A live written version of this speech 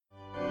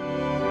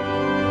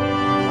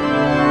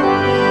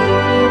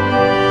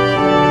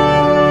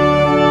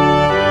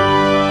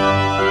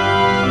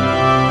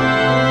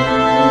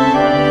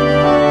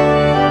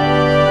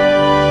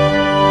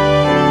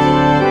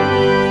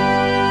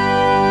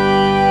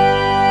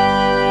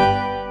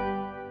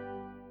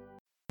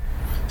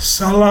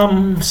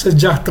Salam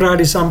sejahtera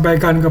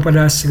disampaikan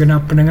kepada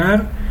segenap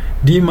pendengar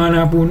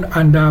dimanapun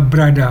Anda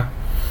berada.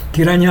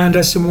 Kiranya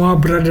Anda semua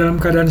berada dalam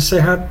keadaan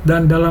sehat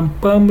dan dalam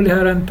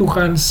pemeliharaan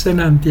Tuhan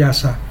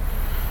senantiasa.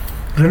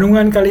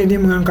 Renungan kali ini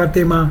mengangkat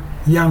tema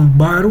yang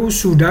baru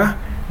sudah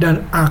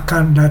dan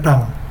akan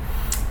datang.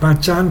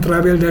 Bacaan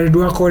terambil dari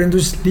 2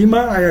 Korintus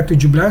 5 ayat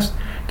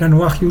 17 dan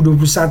Wahyu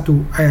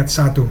 21 ayat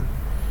 1.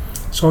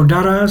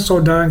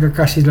 Saudara-saudara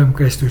kekasih dalam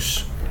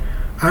Kristus,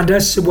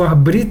 ada sebuah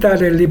berita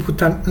dari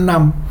liputan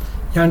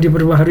 6 yang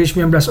diperbaharui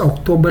 19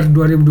 Oktober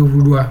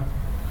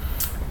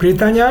 2022.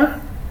 Beritanya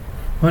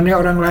mengenai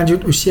orang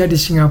lanjut usia di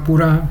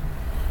Singapura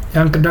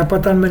yang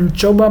kedapatan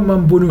mencoba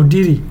membunuh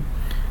diri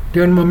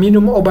dengan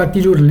meminum obat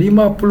tidur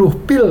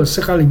 50 pil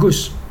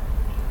sekaligus.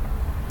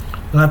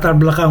 Latar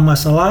belakang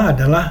masalah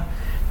adalah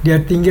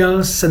dia tinggal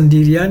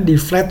sendirian di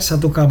flat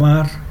satu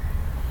kamar.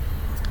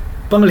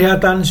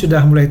 Penglihatan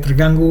sudah mulai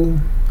terganggu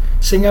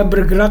sehingga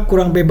bergerak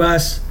kurang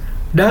bebas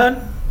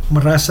dan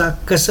merasa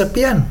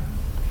kesepian.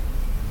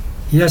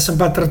 Ia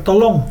sempat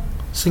tertolong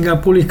sehingga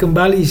pulih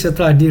kembali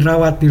setelah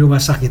dirawat di rumah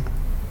sakit.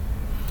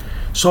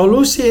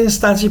 Solusi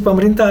instansi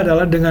pemerintah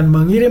adalah dengan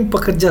mengirim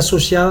pekerja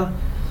sosial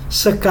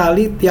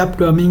sekali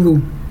tiap 2 minggu.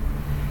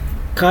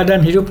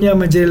 Keadaan hidupnya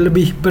menjadi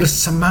lebih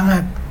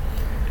bersemangat.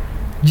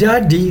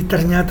 Jadi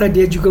ternyata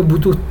dia juga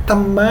butuh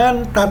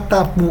teman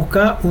tatap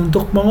muka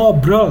untuk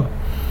mengobrol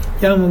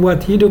yang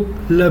membuat hidup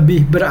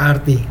lebih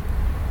berarti.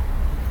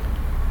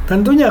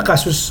 Tentunya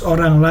kasus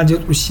orang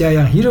lanjut usia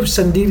yang hidup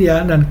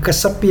sendirian dan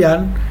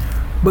kesepian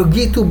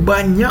begitu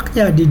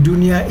banyaknya di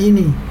dunia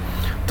ini,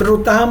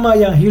 terutama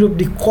yang hidup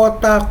di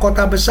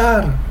kota-kota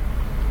besar.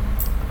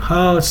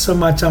 Hal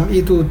semacam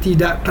itu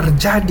tidak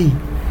terjadi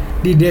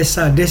di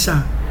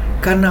desa-desa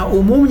karena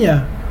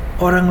umumnya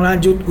orang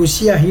lanjut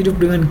usia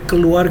hidup dengan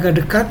keluarga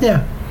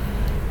dekatnya,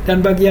 dan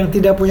bagi yang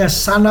tidak punya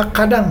sanak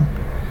kadang,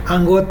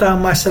 anggota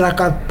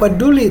masyarakat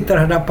peduli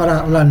terhadap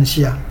para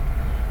lansia.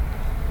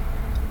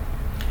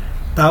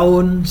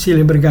 Tahun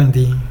silih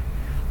berganti,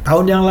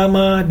 tahun yang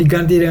lama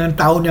diganti dengan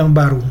tahun yang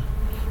baru.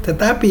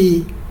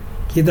 Tetapi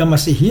kita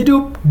masih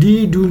hidup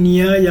di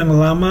dunia yang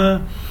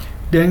lama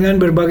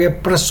dengan berbagai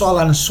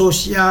persoalan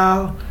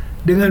sosial,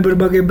 dengan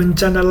berbagai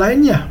bencana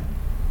lainnya.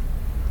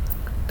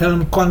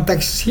 Dalam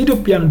konteks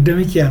hidup yang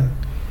demikian,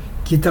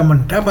 kita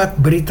mendapat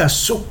berita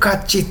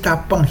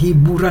sukacita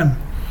penghiburan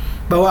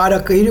bahwa ada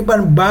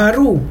kehidupan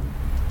baru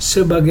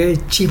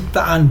sebagai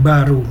ciptaan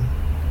baru.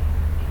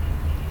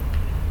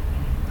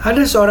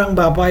 Ada seorang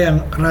bapak yang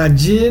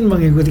rajin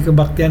mengikuti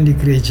kebaktian di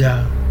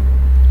gereja.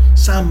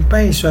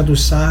 Sampai suatu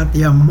saat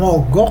ia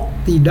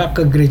mogok tidak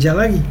ke gereja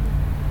lagi.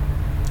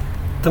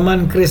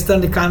 Teman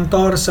Kristen di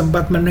kantor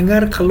sempat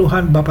mendengar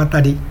keluhan bapak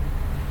tadi,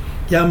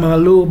 yang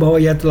mengeluh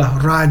bahwa ia telah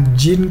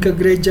rajin ke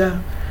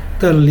gereja,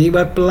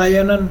 terlibat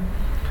pelayanan,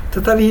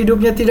 tetapi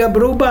hidupnya tidak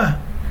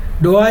berubah.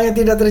 Doanya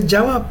tidak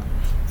terjawab.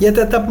 Ia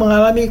tetap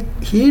mengalami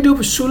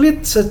hidup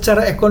sulit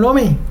secara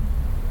ekonomi.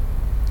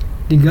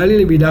 Digali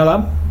lebih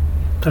dalam,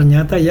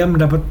 ternyata ia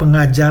mendapat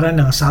pengajaran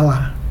yang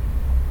salah.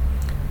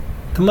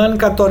 Teman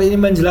kantor ini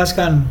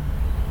menjelaskan,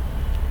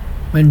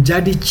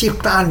 menjadi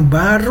ciptaan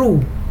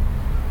baru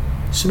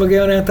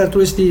sebagaimana yang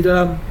tertulis di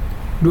dalam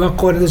 2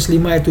 Korintus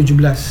 5 ayat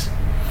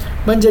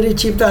 17. Menjadi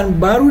ciptaan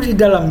baru di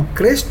dalam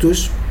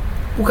Kristus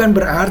bukan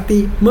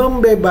berarti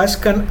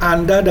membebaskan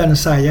Anda dan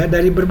saya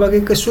dari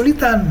berbagai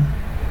kesulitan.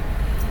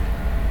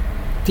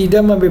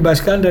 Tidak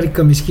membebaskan dari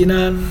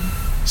kemiskinan,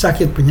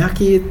 sakit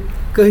penyakit,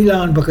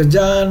 kehilangan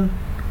pekerjaan,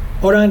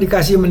 orang yang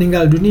dikasih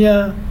meninggal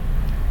dunia,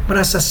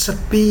 merasa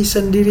sepi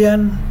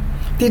sendirian,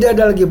 tidak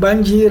ada lagi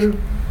banjir,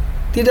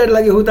 tidak ada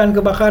lagi hutan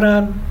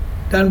kebakaran,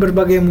 dan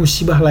berbagai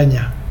musibah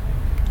lainnya.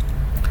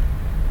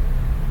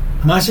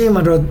 Masih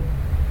menurut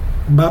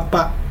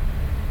bapak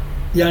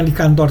yang di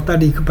kantor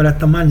tadi kepada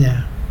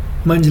temannya,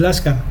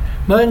 menjelaskan,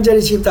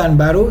 menjadi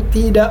ciptaan baru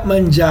tidak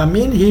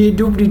menjamin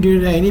hidup di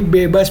dunia ini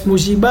bebas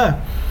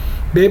musibah,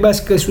 bebas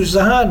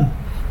kesusahan,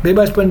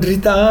 bebas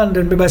penderitaan,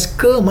 dan bebas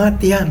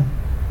kematian.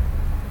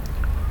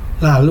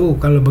 Lalu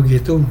kalau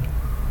begitu,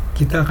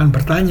 kita akan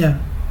bertanya,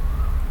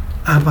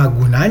 apa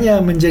gunanya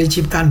menjadi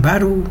ciptaan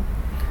baru?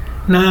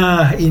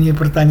 Nah, ini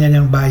pertanyaan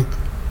yang baik.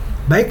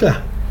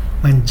 Baiklah,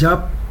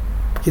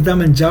 kita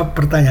menjawab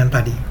pertanyaan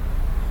tadi.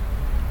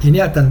 Ini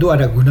tentu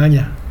ada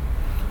gunanya.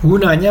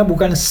 Gunanya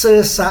bukan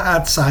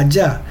sesaat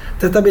saja,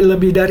 tetapi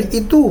lebih dari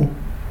itu.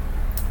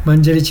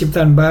 Menjadi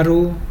ciptaan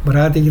baru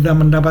berarti kita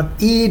mendapat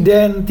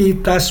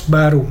identitas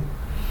baru.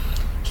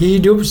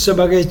 Hidup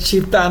sebagai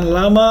ciptaan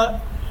lama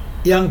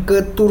yang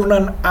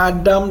keturunan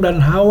Adam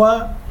dan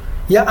Hawa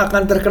yang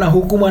akan terkena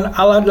hukuman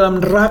Allah dalam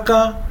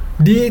neraka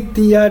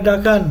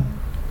ditiadakan.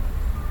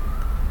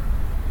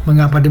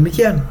 Mengapa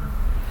demikian?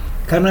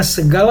 Karena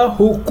segala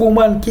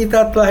hukuman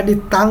kita telah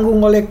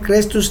ditanggung oleh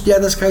Kristus di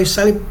atas kayu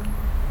salib.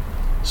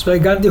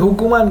 Sebagai ganti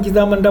hukuman,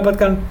 kita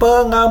mendapatkan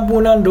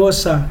pengampunan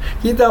dosa,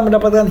 kita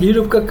mendapatkan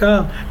hidup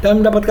kekal, dan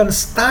mendapatkan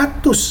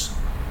status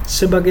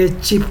sebagai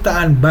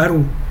ciptaan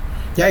baru,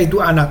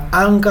 yaitu anak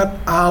angkat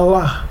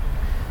Allah,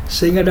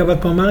 sehingga dapat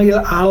memanggil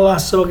Allah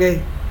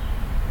sebagai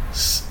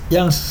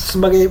yang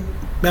sebagai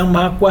yang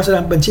Maha Kuasa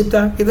dan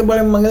Pencipta, kita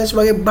boleh memanggilnya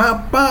sebagai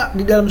Bapa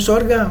di dalam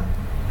sorga,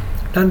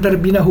 dan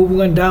terbina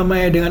hubungan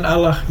damai dengan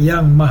Allah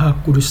yang Maha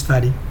Kudus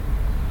tadi.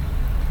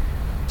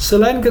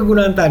 Selain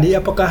kegunaan tadi,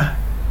 apakah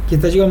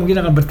kita juga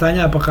mungkin akan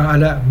bertanya, apakah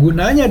ada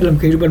gunanya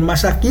dalam kehidupan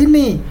masa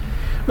kini?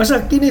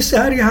 Masa kini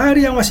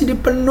sehari-hari yang masih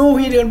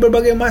dipenuhi dengan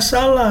berbagai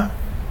masalah.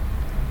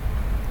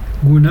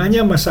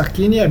 Gunanya masa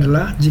kini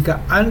adalah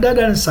jika Anda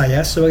dan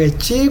saya sebagai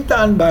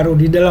ciptaan baru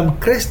di dalam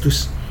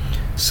Kristus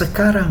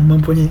sekarang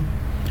mempunyai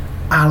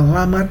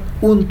alamat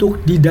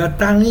untuk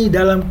didatangi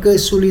dalam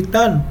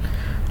kesulitan,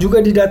 juga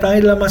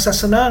didatangi dalam masa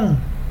senang.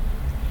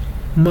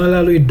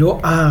 Melalui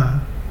doa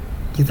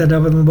kita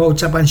dapat membawa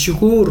ucapan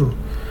syukur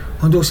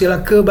untuk segala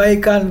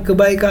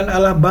kebaikan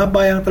Allah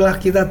Bapa yang telah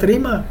kita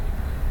terima.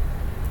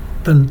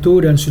 Tentu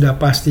dan sudah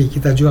pasti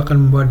kita juga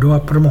akan membawa doa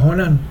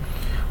permohonan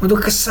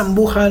untuk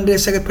kesembuhan dari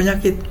sakit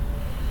penyakit,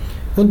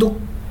 untuk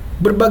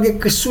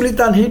berbagai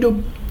kesulitan hidup.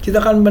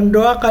 Kita akan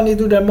mendoakan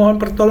itu dan mohon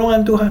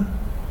pertolongan Tuhan.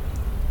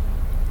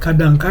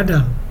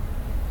 Kadang-kadang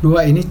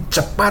doa ini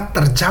cepat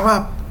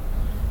terjawab,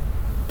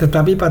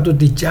 tetapi patut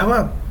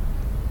dijawab,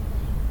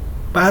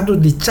 patut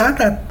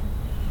dicatat.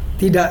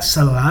 Tidak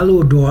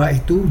selalu doa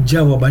itu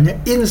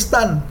jawabannya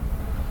instan.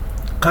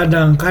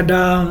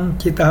 Kadang-kadang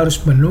kita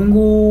harus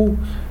menunggu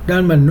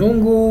dan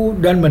menunggu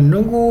dan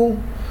menunggu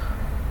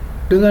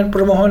dengan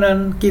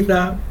permohonan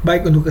kita,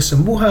 baik untuk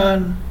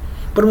kesembuhan,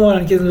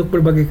 permohonan kita untuk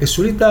berbagai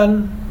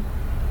kesulitan.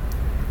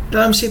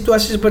 Dalam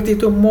situasi seperti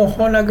itu,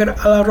 mohon agar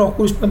Allah Roh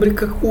Kudus memberi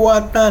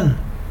kekuatan,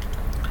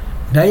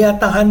 daya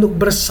tahan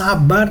untuk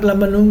bersabar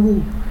dalam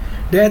menunggu,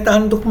 daya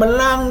tahan untuk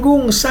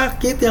menanggung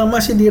sakit yang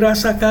masih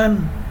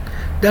dirasakan,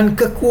 dan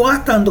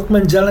kekuatan untuk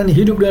menjalani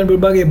hidup dengan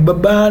berbagai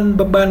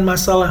beban-beban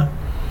masalah.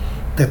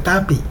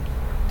 Tetapi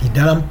di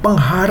dalam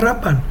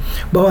pengharapan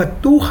bahwa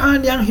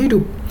Tuhan yang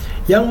hidup,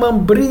 yang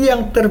memberi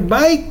yang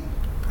terbaik,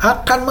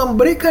 akan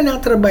memberikan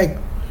yang terbaik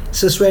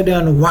sesuai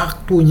dengan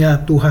waktunya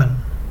Tuhan.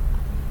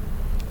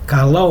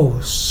 Kalau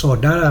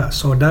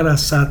saudara-saudara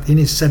saat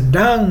ini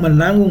sedang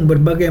menanggung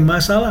berbagai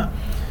masalah,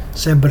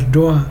 saya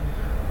berdoa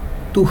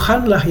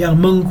Tuhanlah yang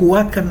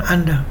menguatkan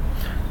Anda.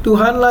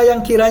 Tuhanlah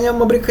yang kiranya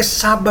memberi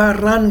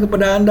kesabaran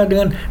kepada Anda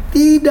dengan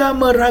tidak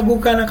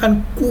meragukan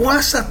akan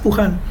kuasa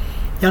Tuhan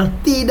yang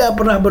tidak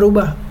pernah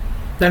berubah,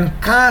 dan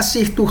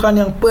kasih Tuhan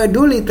yang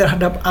peduli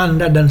terhadap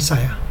Anda dan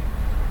saya.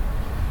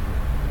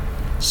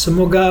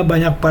 Semoga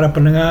banyak para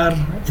pendengar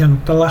yang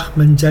telah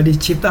menjadi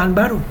ciptaan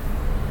baru.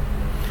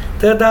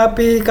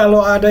 Tetapi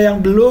kalau ada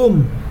yang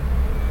belum,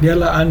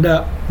 biarlah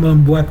Anda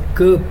membuat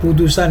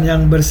keputusan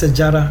yang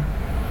bersejarah,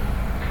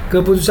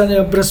 keputusan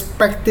yang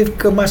berperspektif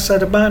ke masa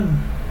depan.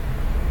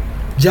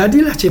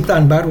 Jadilah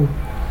ciptaan baru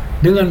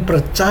dengan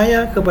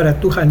percaya kepada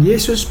Tuhan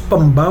Yesus,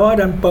 pembawa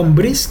dan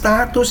pemberi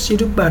status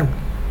hidup baru.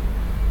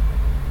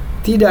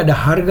 Tidak ada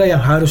harga yang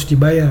harus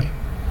dibayar,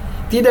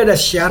 tidak ada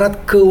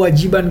syarat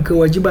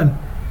kewajiban-kewajiban,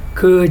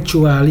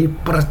 kecuali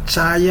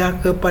percaya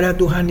kepada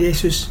Tuhan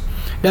Yesus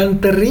dan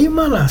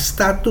terimalah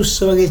status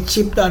sebagai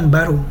ciptaan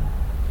baru.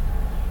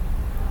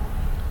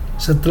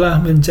 Setelah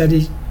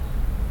menjadi,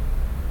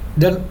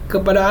 dan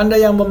kepada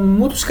Anda yang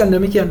memutuskan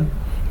demikian,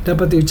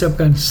 dapat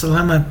diucapkan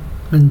selamat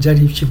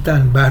menjadi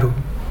ciptaan baru.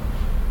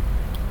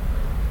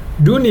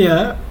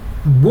 Dunia,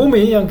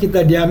 bumi yang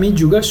kita diami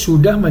juga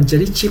sudah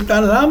menjadi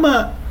ciptaan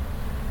lama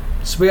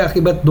sebagai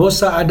akibat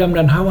dosa Adam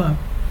dan Hawa.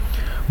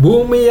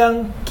 Bumi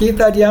yang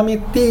kita diami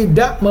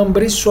tidak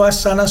memberi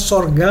suasana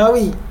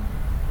sorgawi.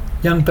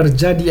 Yang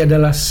terjadi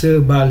adalah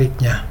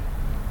sebaliknya.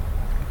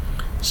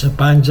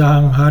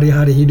 Sepanjang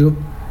hari-hari hidup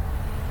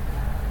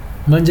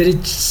menjadi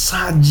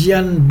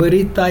sajian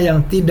berita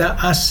yang tidak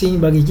asing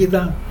bagi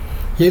kita,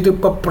 yaitu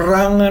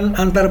peperangan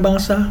antar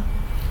bangsa,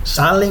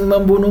 saling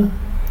membunuh,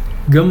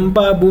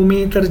 gempa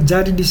bumi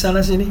terjadi di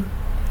sana-sini,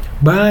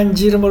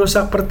 banjir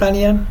merusak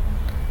pertanian,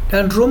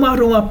 dan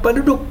rumah-rumah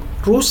penduduk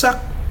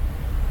rusak,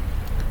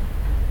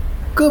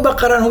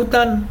 kebakaran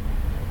hutan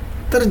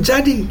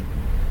terjadi,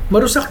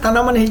 merusak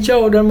tanaman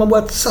hijau dan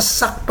membuat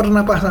sesak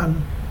pernapasan.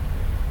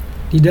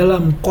 Di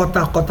dalam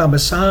kota-kota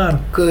besar,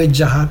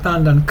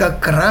 kejahatan dan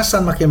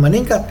kekerasan makin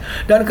meningkat,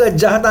 dan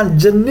kejahatan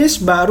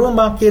jenis baru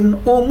makin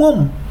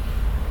umum,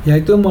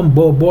 yaitu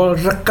membobol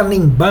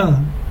rekening bank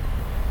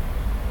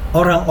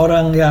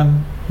orang-orang yang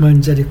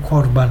menjadi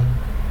korban.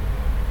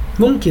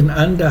 Mungkin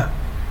Anda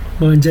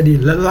menjadi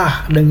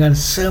lelah dengan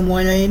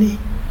semuanya ini,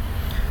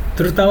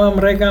 terutama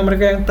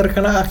mereka-mereka yang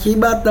terkena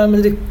akibat dan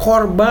menjadi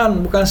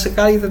korban bukan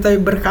sekali tetapi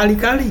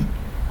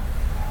berkali-kali.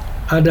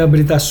 Ada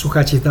berita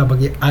sukacita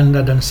bagi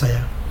Anda dan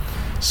saya.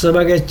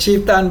 Sebagai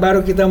ciptaan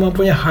baru, kita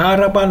mempunyai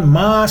harapan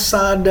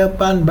masa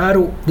depan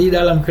baru di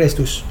dalam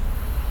Kristus.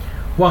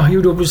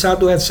 Wahyu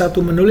 21 ayat 1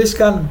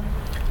 menuliskan,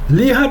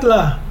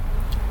 "Lihatlah,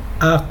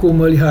 aku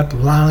melihat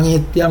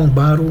langit yang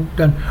baru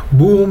dan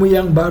bumi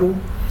yang baru,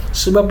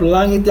 sebab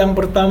langit yang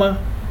pertama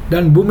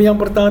dan bumi yang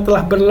pertama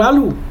telah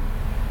berlalu."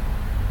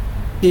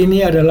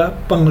 Ini adalah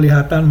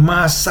penglihatan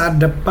masa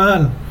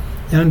depan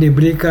yang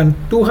diberikan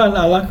Tuhan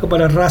Allah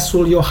kepada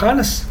Rasul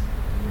Yohanes.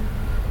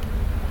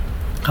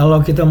 Kalau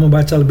kita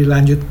membaca lebih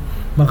lanjut,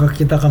 maka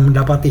kita akan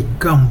mendapati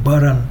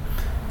gambaran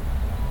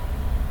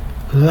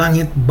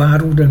langit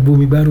baru dan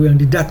bumi baru yang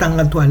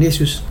didatangkan Tuhan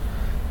Yesus.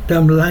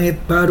 Dan langit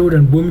baru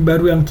dan bumi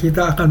baru yang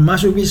kita akan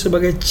masuki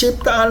sebagai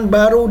ciptaan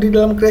baru di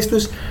dalam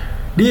Kristus.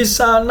 Di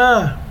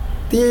sana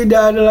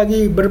tidak ada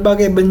lagi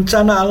berbagai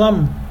bencana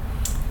alam.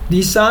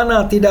 Di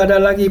sana tidak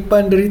ada lagi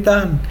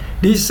penderitaan.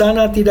 Di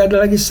sana tidak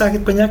ada lagi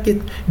sakit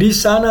penyakit. Di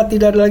sana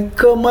tidak ada lagi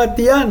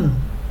kematian.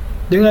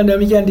 Dengan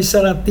demikian di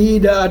sana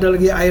tidak ada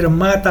lagi air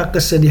mata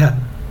kesedihan.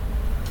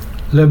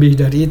 Lebih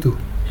dari itu,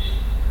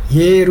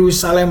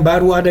 Yerusalem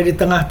baru ada di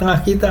tengah-tengah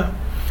kita.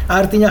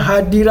 Artinya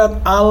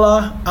hadirat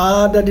Allah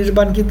ada di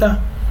depan kita,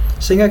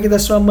 sehingga kita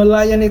semua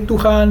melayani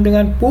Tuhan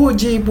dengan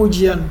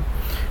puji-pujian,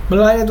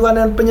 melayani Tuhan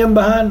dengan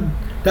penyembahan,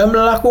 dan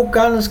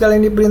melakukan segala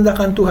yang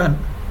diperintahkan Tuhan.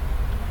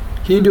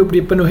 Hidup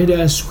dipenuhi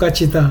dengan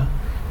sukacita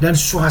dan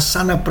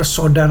suasana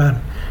persaudaraan,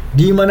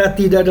 di mana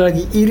tidak ada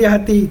lagi iri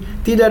hati,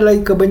 tidak ada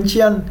lagi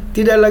kebencian,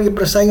 tidak ada lagi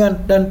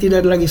persaingan, dan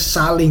tidak ada lagi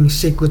saling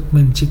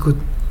sikut-mencikut.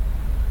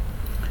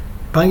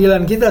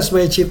 Panggilan kita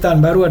sebagai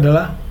ciptaan baru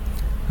adalah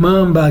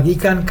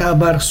membagikan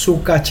kabar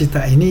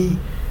sukacita ini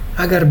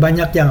agar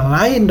banyak yang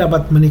lain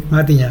dapat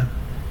menikmatinya.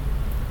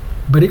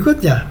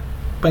 Berikutnya,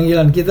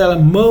 panggilan kita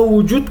adalah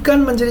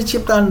mewujudkan menjadi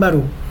ciptaan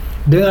baru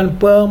dengan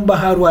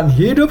pembaharuan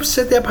hidup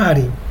setiap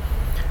hari,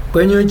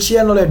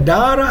 penyucian oleh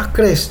darah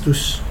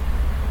Kristus.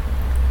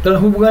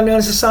 Dalam hubungan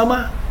dengan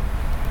sesama,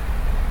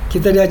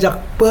 kita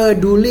diajak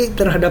peduli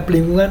terhadap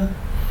lingkungan,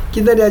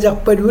 kita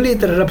diajak peduli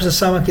terhadap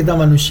sesama kita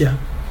manusia,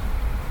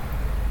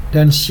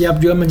 dan siap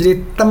juga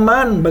menjadi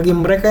teman bagi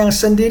mereka yang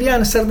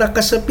sendirian serta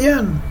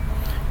kesepian,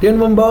 dan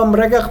membawa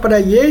mereka kepada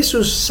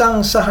Yesus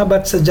sang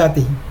sahabat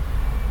sejati,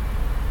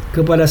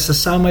 kepada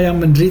sesama yang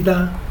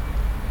menderita,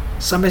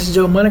 sampai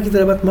sejauh mana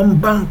kita dapat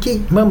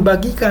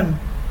membagikan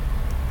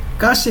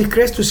kasih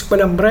Kristus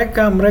kepada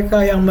mereka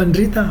yang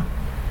menderita,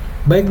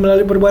 baik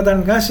melalui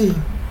perbuatan kasih,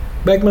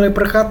 baik melalui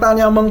perkataan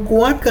yang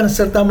menguatkan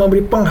serta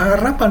memberi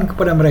pengharapan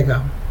kepada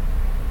mereka.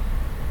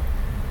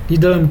 Di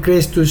dalam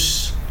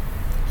Kristus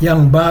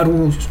yang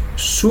baru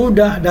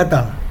sudah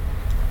datang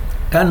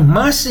dan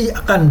masih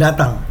akan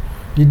datang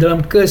di dalam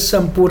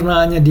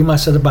kesempurnaannya di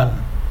masa depan.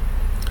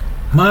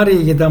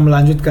 Mari kita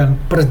melanjutkan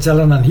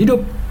perjalanan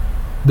hidup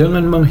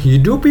dengan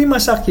menghidupi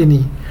masa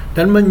kini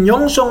dan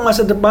menyongsong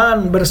masa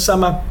depan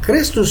bersama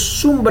Kristus,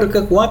 sumber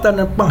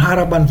kekuatan dan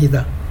pengharapan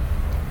kita.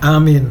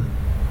 Amin.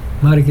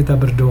 Mari kita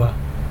berdoa.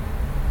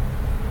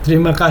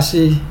 Terima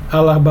kasih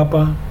Allah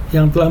Bapa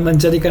yang telah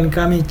menjadikan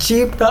kami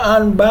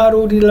ciptaan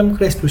baru di dalam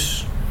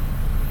Kristus.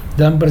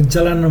 Dalam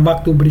perjalanan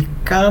waktu beri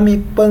kami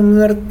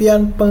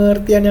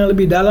pengertian-pengertian yang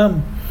lebih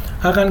dalam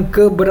akan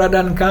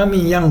keberadaan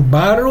kami yang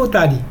baru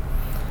tadi,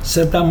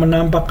 serta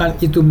menampakkan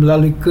itu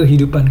melalui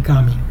kehidupan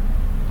kami.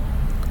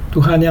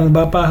 Tuhan yang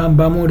Bapa,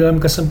 hamba-Mu dalam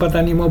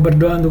kesempatan ini mau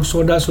berdoa untuk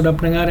saudara-saudara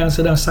pendengar yang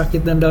sedang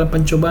sakit dan dalam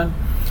pencobaan.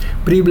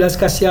 Beri belas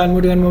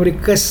kasihan-Mu dengan memberi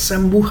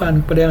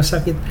kesembuhan kepada yang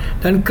sakit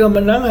dan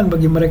kemenangan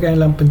bagi mereka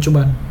yang dalam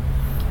pencobaan.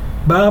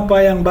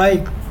 Bapa yang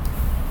baik,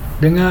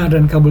 dengar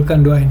dan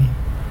kabulkan doa ini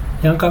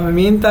yang kami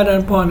minta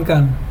dan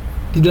pohonkan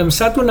di dalam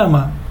satu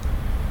nama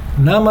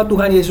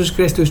Tuhan Yesus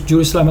Kristus,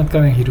 Juru Selamat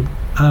kami yang hidup.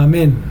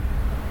 Amin.